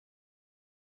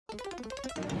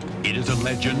It is a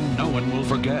legend no one will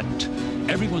forget.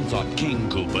 Everyone thought King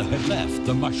Koopa had left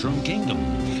the Mushroom Kingdom.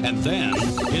 And then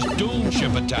his doom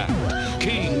ship attacked.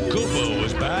 King Koopa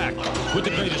was back with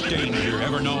the greatest danger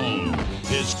ever known,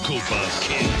 his Koopa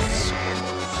kids.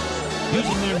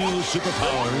 Using their new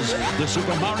superpowers, the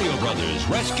Super Mario Brothers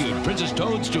rescued Princess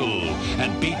Toadstool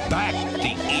and beat back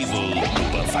the evil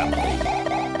Koopa family.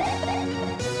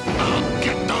 I'll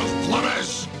get those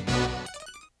plumbers!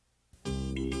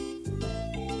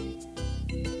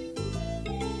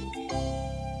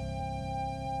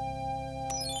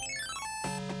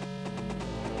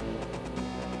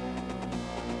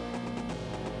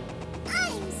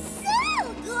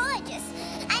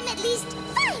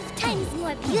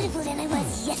 Beautiful than I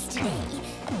was yesterday.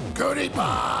 Kootie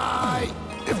pie!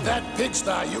 If that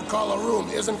pigsty you call a room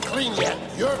isn't clean yet,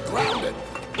 you're grounded.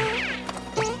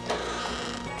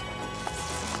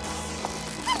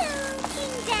 Hello,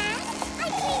 King Dad. I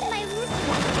cleaned my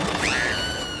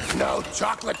room. No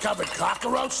chocolate-covered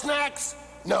cockroach snacks?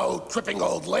 No tripping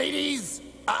old ladies?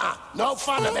 No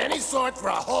fun of any sort for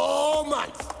a whole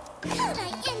month. How'd I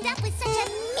end up with such a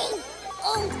mean,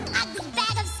 old, ugly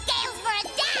bag of scales for a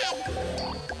dad?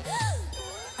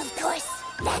 Of course,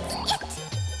 that's it.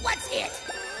 What's it?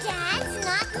 Dad's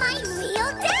not my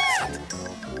real dad.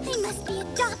 I must be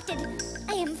adopted.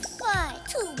 I am far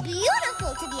too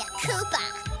beautiful to be a Koopa.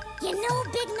 You know,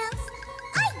 Big Mouth,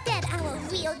 I bet our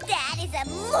real dad is a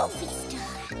movie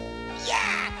star.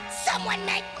 Yeah, someone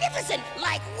magnificent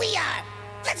like we are.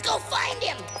 Let's go find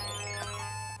him.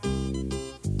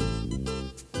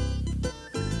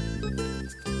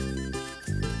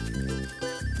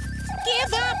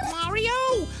 Give up,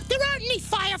 Mario! There aren't any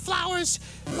fire flowers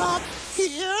up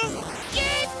here.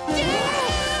 Get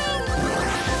down!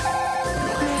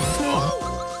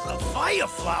 Oh, a fire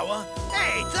flower?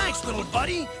 Hey, thanks, little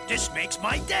buddy. This makes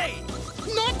my day.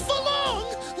 Not for long!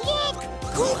 Look!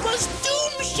 Koopa's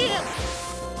doom ship!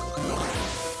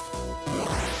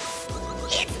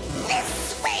 It's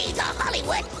this way to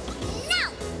Hollywood.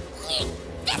 No!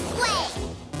 This way!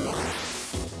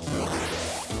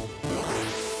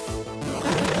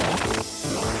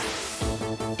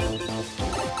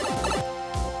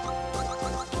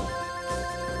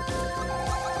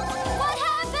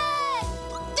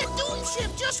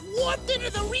 Just warped into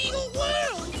the real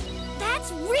world!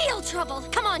 That's real trouble!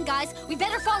 Come on, guys. We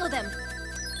better follow them.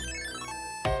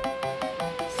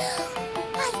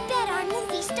 I bet our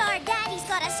movie star daddy's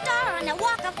got a star on the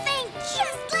Walk of Fame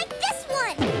just like this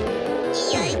one!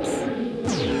 Yikes!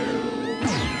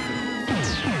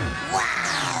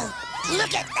 Wow!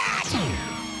 Look at that!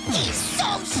 He's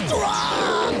so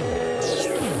strong! He's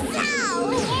so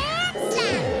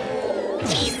handsome!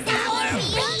 He's our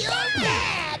real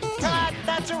dad! Cut!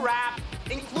 That's a wrap!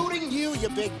 Including you, you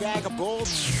big bag of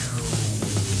bulls.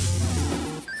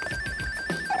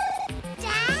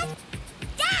 Dad?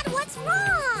 Dad, what's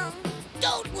wrong?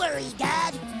 Don't worry,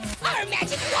 Dad. Our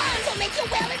magic wands will make you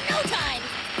well in no time.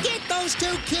 Get those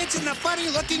two kids in the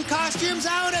funny-looking costumes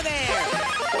out of there!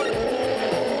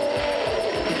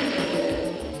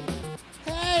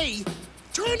 Hey!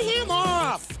 Turn him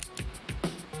off!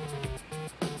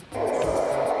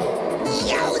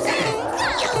 Yowza!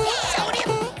 You showed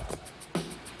him!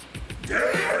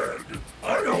 Dad,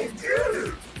 I don't get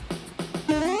it.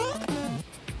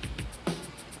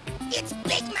 It's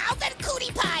Big Mouth and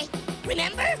Kootie Pie.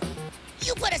 Remember?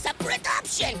 You put us up for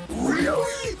adoption.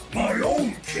 Really? My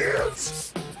own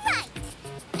kids? Right.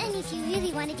 And if you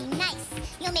really want to be nice,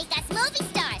 you'll make us movie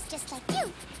stars just like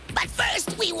you. But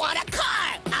first, we want a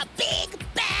car. A big,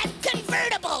 bad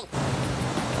convertible.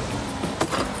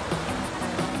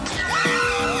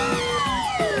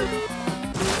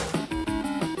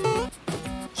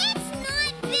 It's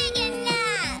not big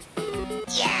enough.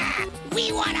 Yeah,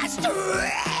 we want a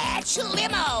stretch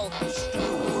limo.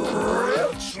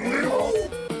 Stretch limo?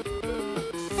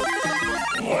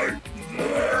 Like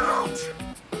that?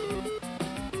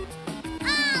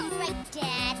 All right,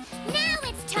 Dad. Now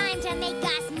it's time to make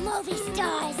us movie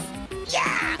stars.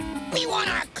 Yeah, we want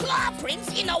our claw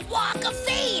prints in the Walk of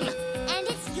Fame. And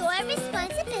it's your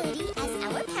responsibility as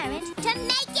our parent to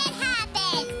make it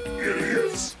happen. It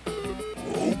is?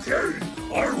 Okay,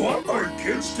 I want my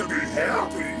kids to be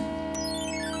happy.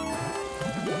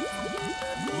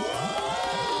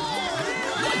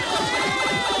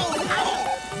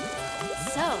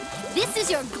 So, this is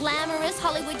your glamorous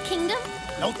Hollywood kingdom?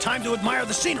 No time to admire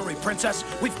the scenery, Princess.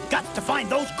 We've got to find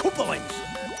those Koopalings.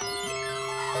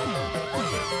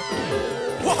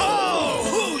 Whoa!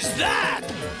 Who's that?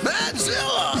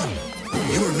 Dadzilla!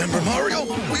 You remember Mario?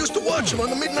 We used to watch him on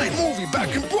the midnight movie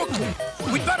back in Brooklyn.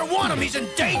 We'd better warn him he's in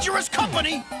dangerous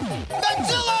company.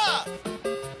 Dadzilla!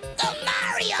 The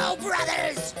Mario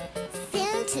Brothers!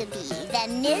 Soon to be the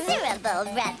Miserable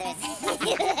Brothers.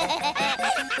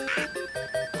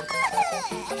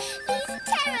 These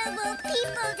terrible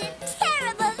people did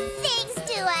terrible things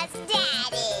to us,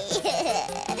 Daddy.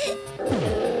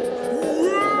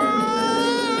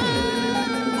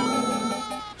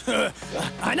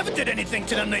 I never did anything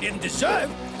to them they didn't deserve.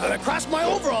 I crossed my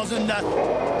overalls and,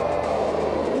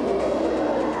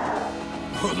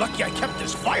 Oh, lucky I kept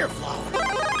this fire flower.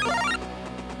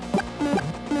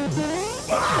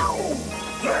 Ow!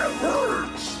 That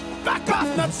hurts! Back off,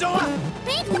 Dadzilla!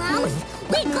 Big Mouse,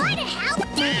 we gotta help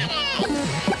Daddy!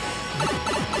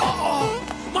 Uh-oh!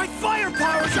 My fire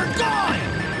powers are gone!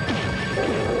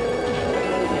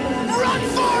 Run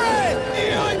for it!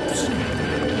 Yipes!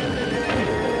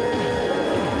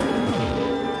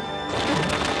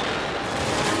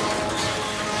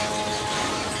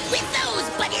 With those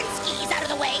Budinskis out of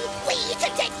the way, we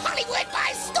can take Hollywood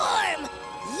by storm!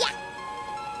 Yeah.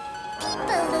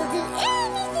 People will do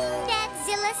anything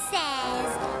Dadzilla says.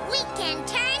 We can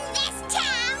turn this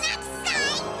town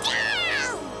upside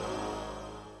down!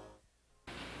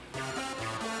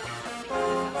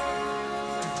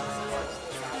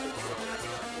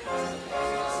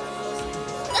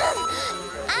 Ugh,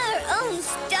 our own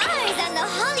stars on the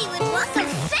Hollywood Walk of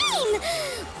Fame!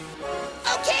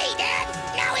 Okay, Dad,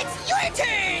 now it's your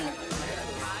turn!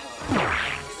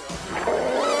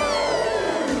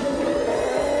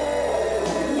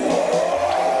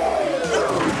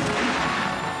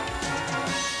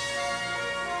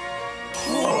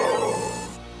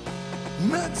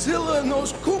 Dadzilla and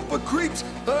those Koopa creeps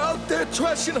are out there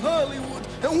trashing Hollywood,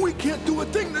 and we can't do a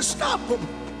thing to stop them.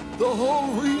 The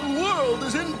whole real world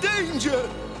is in danger.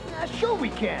 Sure we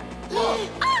can.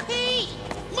 Hey!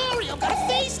 Mario got a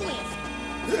facelift!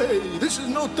 Hey, this is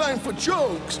no time for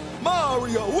jokes.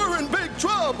 Mario, we're in big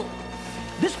trouble.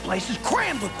 This place is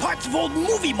crammed with parts of old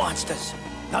movie monsters.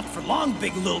 Not for long,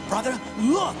 big little brother.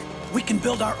 Look, we can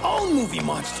build our own movie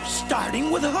monster,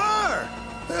 starting with her.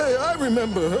 Hey, I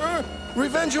remember her.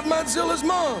 Revenge of Modzilla's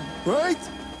mom, right?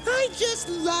 I just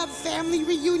love family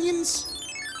reunions.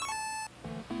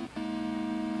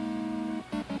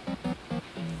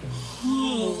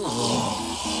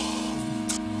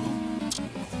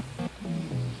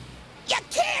 You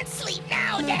can't sleep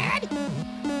now, Dad!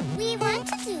 We want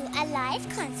to do a live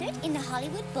concert in the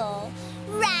Hollywood Bowl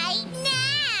right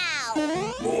now!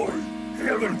 Boy,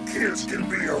 having kids can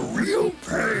be a real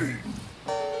pain.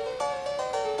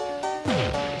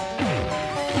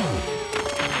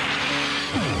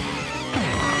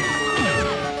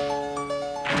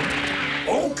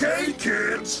 Okay,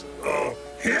 kids,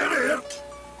 hit it.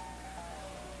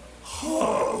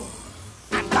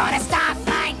 I'm gonna stop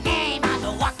my name on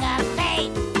the Walk of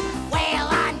Fame. Wail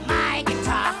on my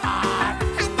guitar.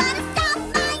 I'm gonna stop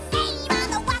my name on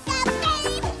the Walk of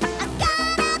Fame. I'm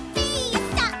gonna be a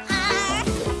star.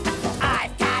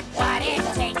 I've got what it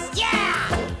takes, yeah!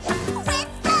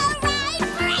 With the right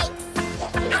breaks.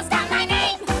 I'll stop my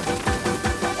name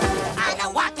on the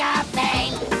Walk of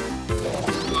Fame.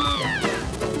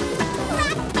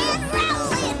 Rock and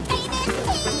rollin' famous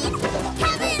teen.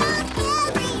 Coming on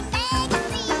every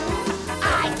magazine. I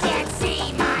can't see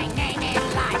my name in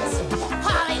lights.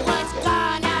 Hollywood's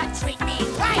gonna treat me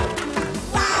right.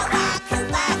 Wah wah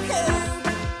Koopa Koo.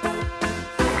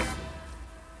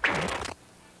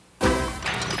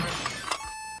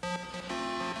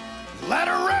 Let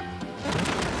her rip.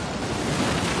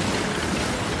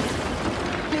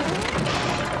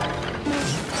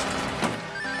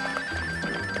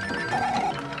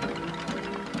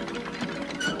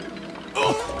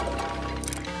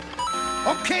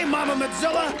 Okay, Mama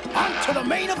Dadzilla, on to the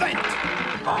main event.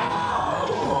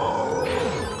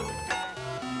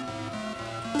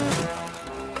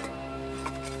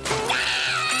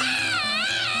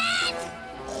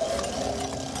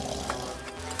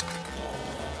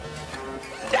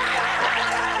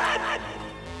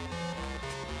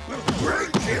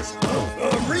 Great kids,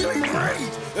 really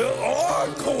great.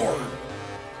 Encore.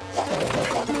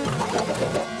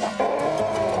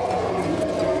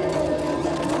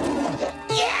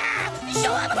 Yeah!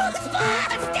 Show 'em who's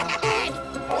boss, Dad!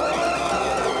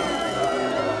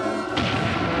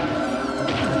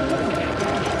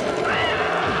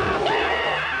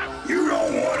 You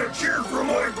don't want to cheer for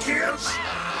my kids?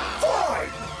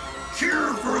 Fine.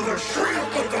 Cheer for the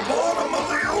shrimp at the bottom of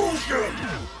the ocean.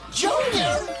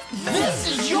 Junior, this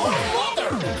is your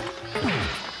mother!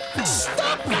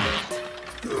 Stop that!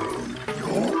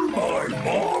 You're my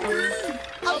mommy?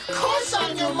 Of course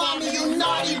I'm your mommy, you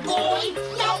naughty boy!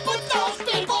 Now put those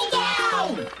people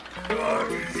down! I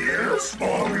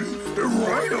Mommy.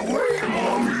 Right away,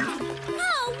 Mommy.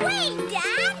 No way,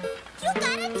 Dad! You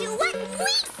gotta do what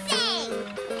we say!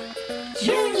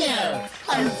 Junior,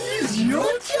 are these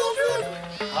your children?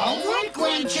 All right,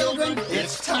 grandchildren,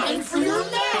 it's time for your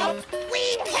nap.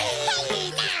 We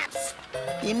hate naps!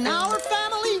 In our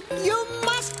family, you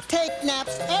must take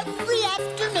naps every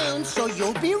afternoon so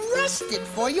you'll be rested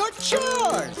for your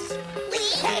chores. We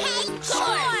hate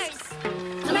chores!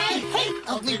 And I hate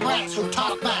ugly brats who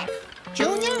talk back.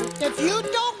 Junior, if you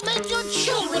don't make your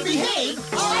children behave,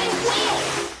 I will!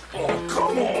 Oh,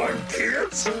 come on,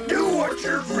 kids. Do what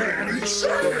your granny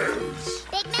says.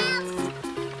 Big Mouth,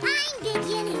 I'm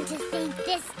beginning to think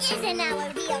this isn't our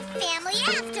real family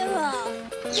after all.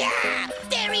 Yeah,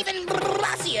 they're even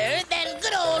bossier than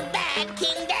good old bad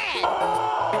King Dad.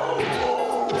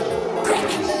 Quick,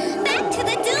 back to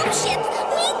the Doom Ship!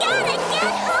 We gotta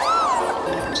get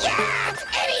home! Yeah,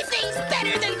 anything's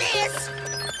better than this!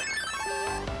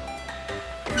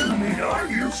 You mean I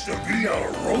used to be a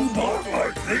robot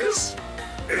like this?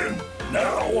 And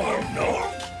now I'm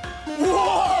not?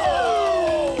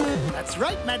 Whoa! That's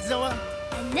right, Dadzilla.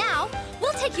 And now,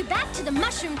 we'll take you back to the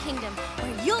Mushroom Kingdom,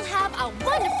 where you'll have a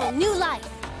wonderful new life.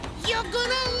 You're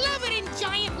gonna love it in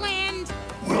Giant Land!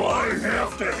 Will I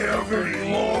have to have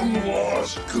any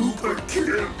long-lost Koopa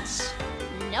kids?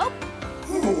 Nope.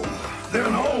 Ooh,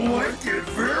 then I'll like it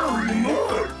very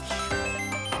much.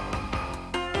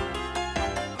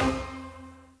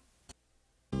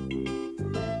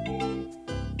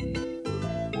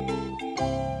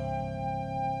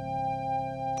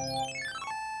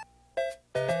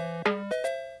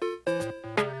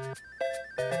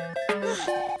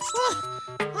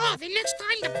 The next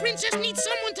time the princess needs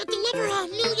someone to deliver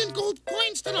 1,000,000 gold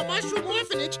coins to the Mushroom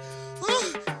Orphanage,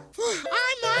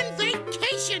 I'm on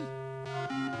vacation.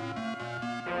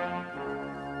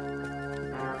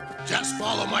 Just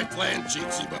follow my plan,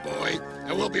 Cheatsy boy,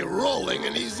 and we'll be rolling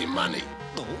in easy money.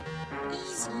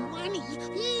 Easy money?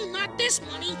 Not this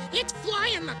money. It's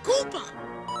flying the Koopa.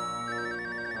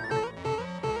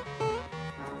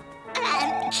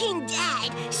 King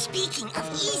Dad, speaking of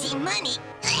easy money...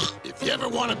 If you ever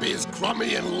want to be as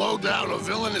crummy and low-down a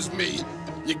villain as me,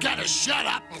 you gotta shut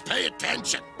up and pay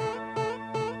attention.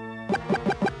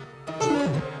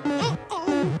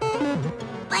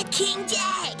 But King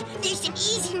Dad, there's some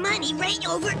easy money right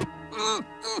over...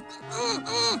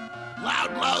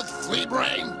 Loudmouth, flea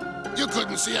brain. You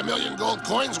couldn't see 1,000,000 gold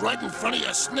coins right in front of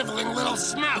your sniveling little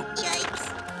snout. Yikes.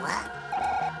 What?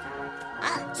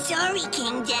 Sorry,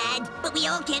 King Dad, but we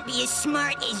all can't be as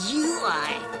smart as you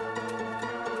are.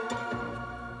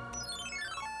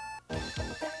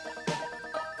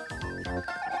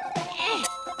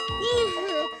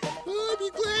 I'll be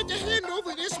glad to hand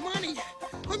over this money.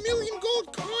 1,000,000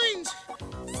 gold coins.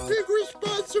 Big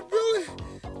responsibility.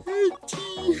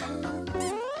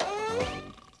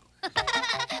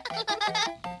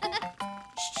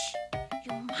 Shh.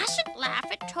 You mustn't laugh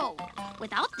at Toad.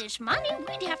 Without this money,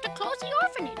 we'd have to close the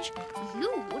orphanage.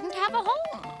 You wouldn't have a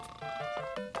home.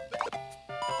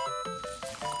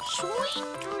 Sweet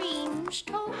dreams,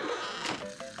 Toad.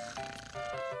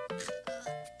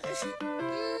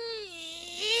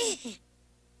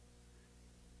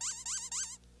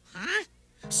 Huh?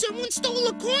 Someone stole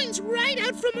the coins right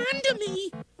out from under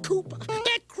me. Koopa,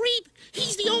 that creep,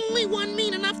 he's the only one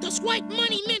mean enough to swipe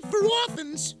money meant for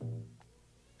orphans.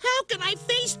 How can I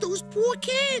face those poor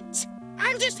kids?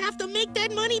 I'll just have to make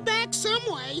that money back some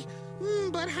way.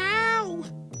 But how?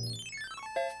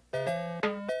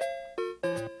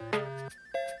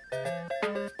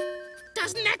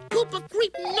 Doesn't that Koopa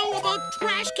creep know about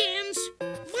trash cans?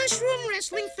 Mushroom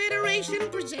Wrestling Federation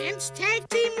presents Tag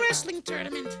Team Wrestling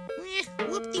Tournament.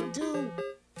 Whoop-de-doo.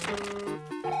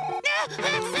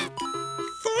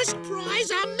 First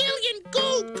prize, 1,000,000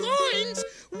 gold coins.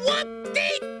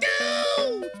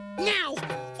 Whoop-de-doo! Now,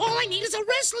 all I need is a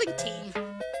wrestling team.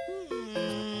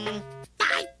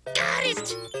 I got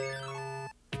it!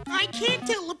 I can't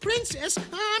tell the princess.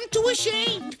 I'm too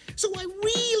ashamed. So I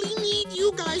really need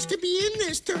you guys to be in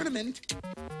this tournament.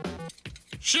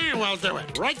 Sure, we'll do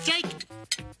it. Right, Jake?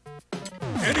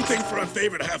 Anything for our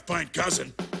favorite half-pint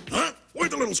cousin. Huh?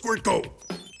 Where'd the little squirt go?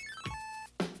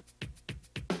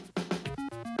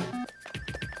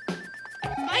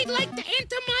 I'd like to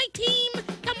enter my team,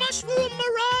 the Mushroom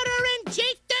Marauder and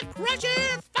Jake the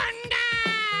Crusher Fungus!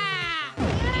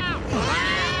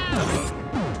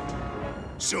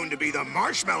 Soon to be the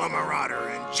Marshmallow Marauder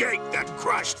and Jake that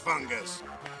crushed Fungus.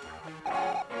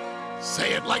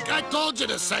 Say it like I told you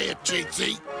to say it,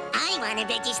 Cheatsy. I want to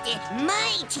register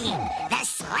my team, the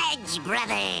Sledge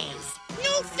Brothers.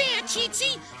 No fair,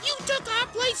 Cheatsy. You took our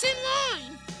place in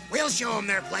line. We'll show them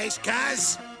their place,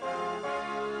 cuz.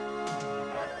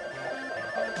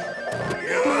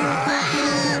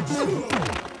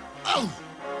 Oh,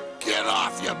 get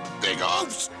off, you big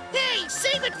oafs! Hey,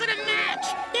 save it for the match.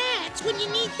 That's when you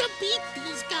need to beat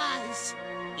these guys.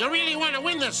 You really want to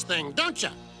win this thing, don't you?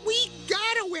 We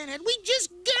gotta win it. We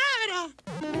just gotta.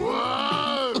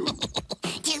 Whoa!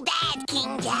 Too bad,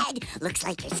 King Dad. Looks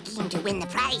like your scheme to win the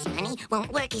prize money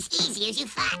won't work as easy as you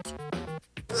thought.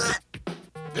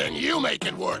 Then you make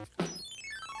it work.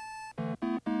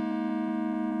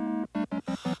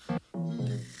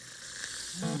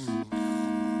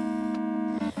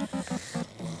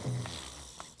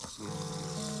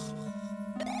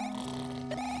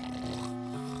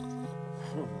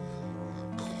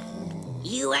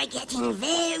 You are getting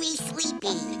very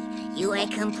sleepy. You are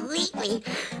completely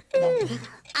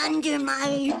under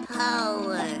my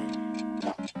power.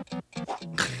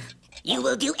 You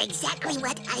will do exactly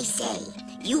what I say.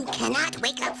 You cannot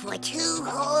wake up for 2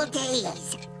 whole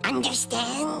days.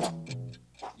 Understand?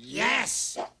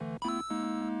 Yes!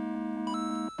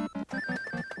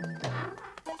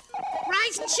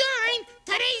 Rise and shine.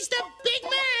 Today's the big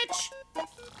match.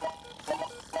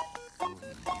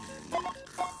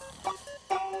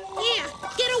 Yeah,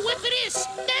 get a whiff of this.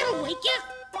 That'll wake you.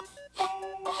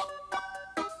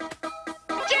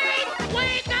 Jake,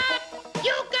 wake up!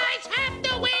 You guys have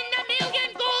to win the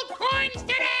 1,000,000 gold coins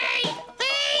today!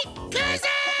 Hey,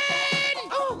 cousin!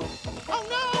 Oh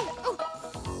no! Oh.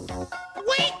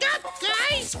 Wake up,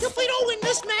 guys! If we don't win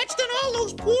this match, then all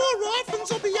those poor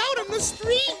orphans will be out on the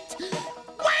street.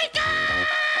 Wake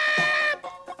up!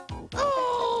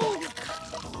 Oh!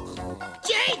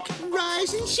 Jake,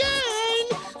 rise and shine!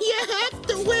 You have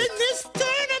to win this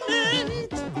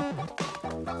tournament!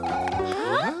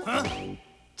 Huh?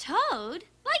 Toad?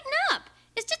 Lighten up!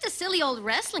 It's just a silly old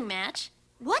wrestling match.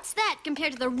 What's that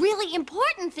compared to the really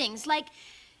important things, like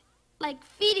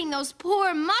feeding those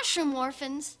poor mushroom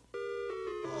orphans?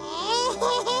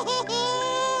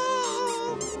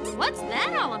 What's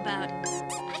that all about?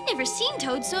 I've never seen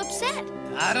Toad so upset.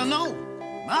 I don't know.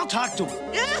 I'll talk to him.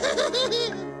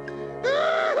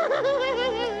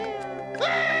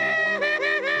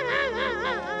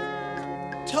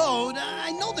 Toad,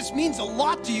 I know this means a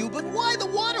lot to you, but why the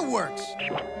waterworks?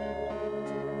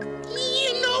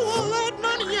 You know all that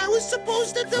money I was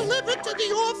supposed to deliver to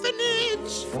the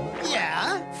orphanage.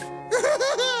 Yeah?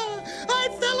 I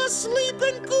fell asleep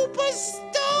and Koopa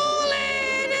stole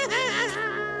it!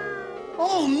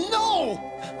 Oh, no!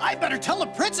 I better tell the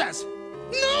princess.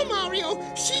 No, Mario.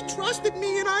 She trusted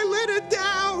me and I let her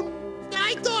down.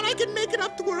 I thought I could make it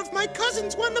up to her if my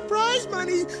cousins won the prize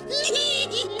money.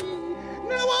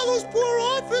 Now all those poor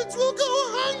orphans will go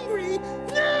hungry.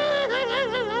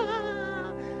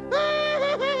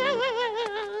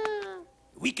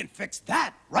 We can fix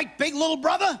that, right, big little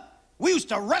brother? We used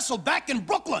to wrestle back in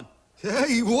Brooklyn.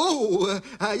 Hey, whoa!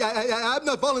 I'm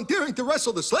not volunteering to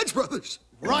wrestle the Sledge Brothers.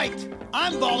 Right.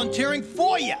 I'm volunteering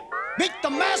for you. Meet the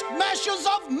Masked Mashers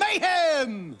of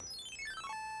Mayhem!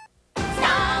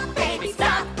 Stop, baby,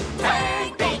 stop.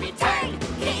 Turn, baby, turn.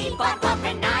 Keep on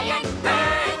pumping iron.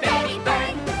 Burn, baby,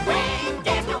 burn. When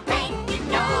there's no pain, you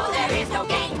know there is no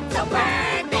gain. So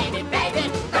burn, baby, baby.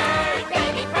 Burn,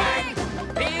 baby, burn.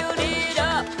 Build it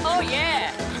up, oh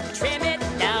yeah. Trim it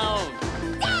down.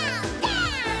 Down,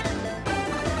 down.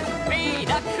 Be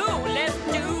the coolest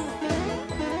dude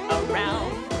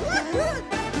around.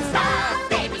 Stop,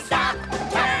 baby, stop.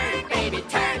 Turn, baby,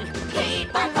 turn.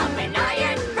 Keep on pumping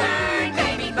iron. Burn,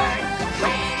 baby, burn.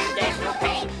 When there's no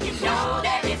pain, you know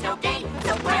there is no gain.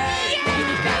 So burn,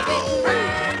 baby, baby.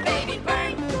 Burn, baby,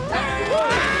 burn. Burn,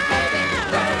 baby,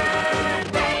 baby. Burn,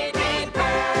 baby,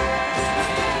 burn.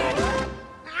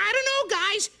 I don't know,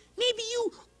 guys. Maybe you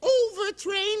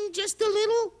overtrained just a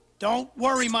little. Don't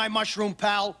worry, my mushroom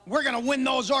pal. We're gonna win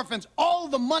those orphans all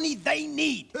the money they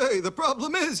need. Hey, the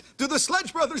problem is, do the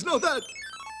Sledge Brothers know that?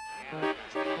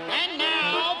 And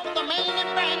now for the main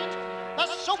event, the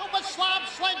Super Slob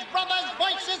Sledge Brothers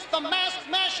versus the Masked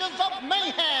Mashers of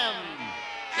Mayhem.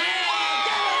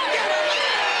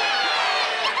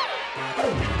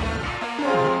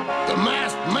 The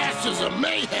Masked Masters of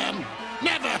Mayhem?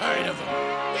 Never heard of them.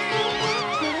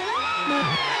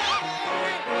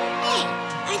 Hey,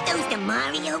 aren't those the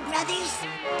Mario brothers?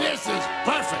 This is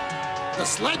perfect. The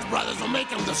Sledge Brothers will make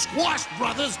them the Squash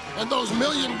Brothers, and those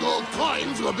 1,000,000 gold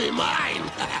coins will be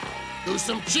mine. Do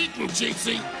some cheating,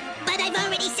 Cheatsy. But I've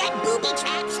already set booby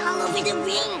traps all over the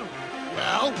ring.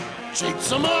 Well, cheat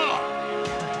some more.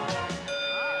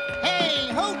 Hey,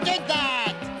 who did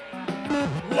that?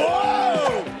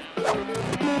 Whoa!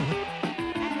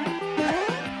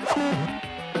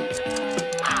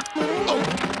 Oh,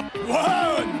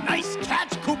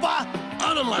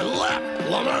 my lap,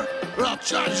 plumber, or I'll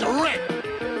charge you rent.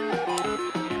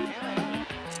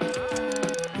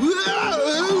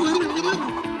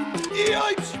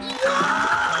 Yikes!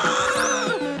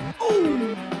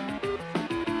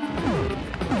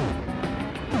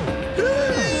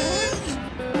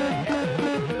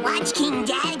 Watch, King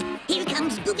Dad. Here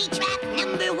comes booby trap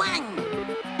number 1.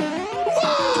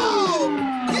 Whoa!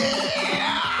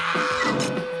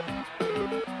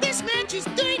 This match is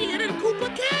dirtier than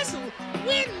Koopa Castle.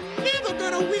 We're never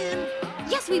gonna win.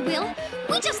 Yes, we will.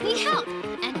 We just need help.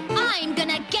 And I'm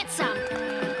gonna get some.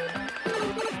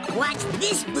 Watch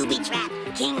this booby trap,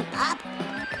 King Pup.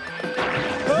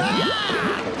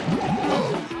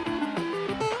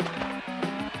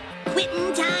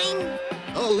 Quitting time?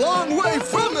 A long way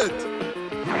from it!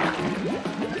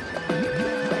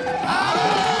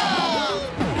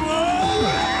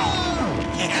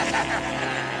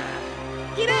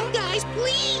 Get up, guys,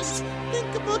 please.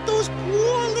 Think about those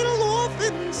poor little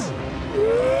orphans.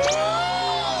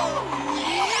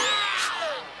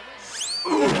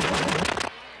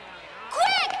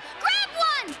 Quick! Grab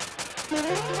one!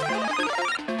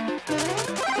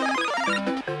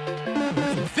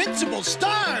 Invincible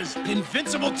stars!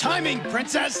 Invincible timing,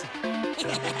 princess!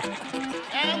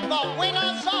 And the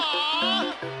winners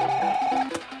are...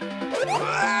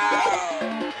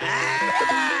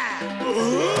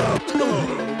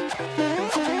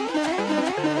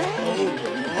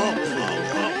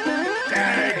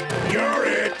 Dag, you're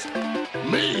it.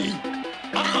 Me?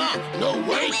 No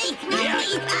way. No way.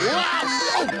 Wow.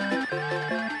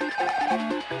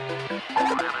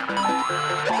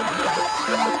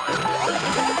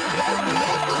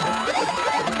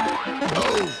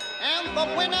 And the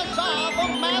winners are the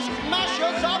Masked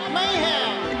Mashers of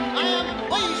Mayhem. I am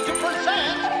pleased to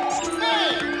present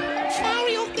Sledge.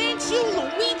 Mario thanks you,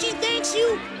 Luigi thanks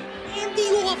you, and the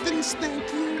orphans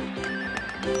thank you.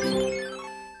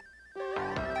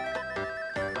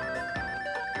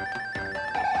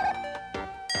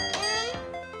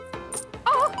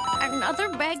 Oh, another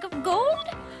bag of gold?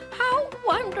 How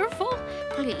wonderful.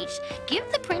 Please, give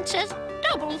the princess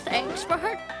double thanks for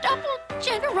her double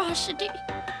generosity.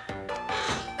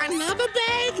 Another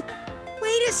bag?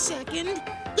 Wait a second.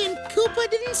 Then Koopa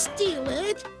didn't steal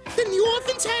it. Then the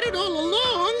orphans had it all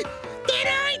along. Then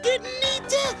I didn't need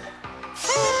to...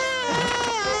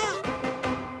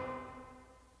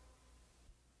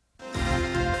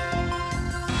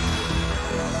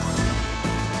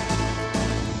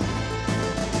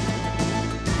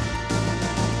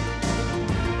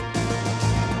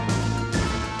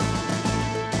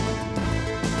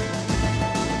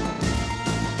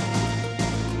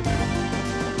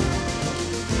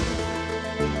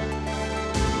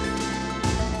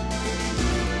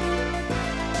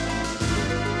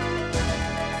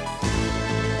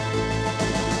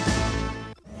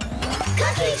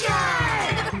 Cookie jar!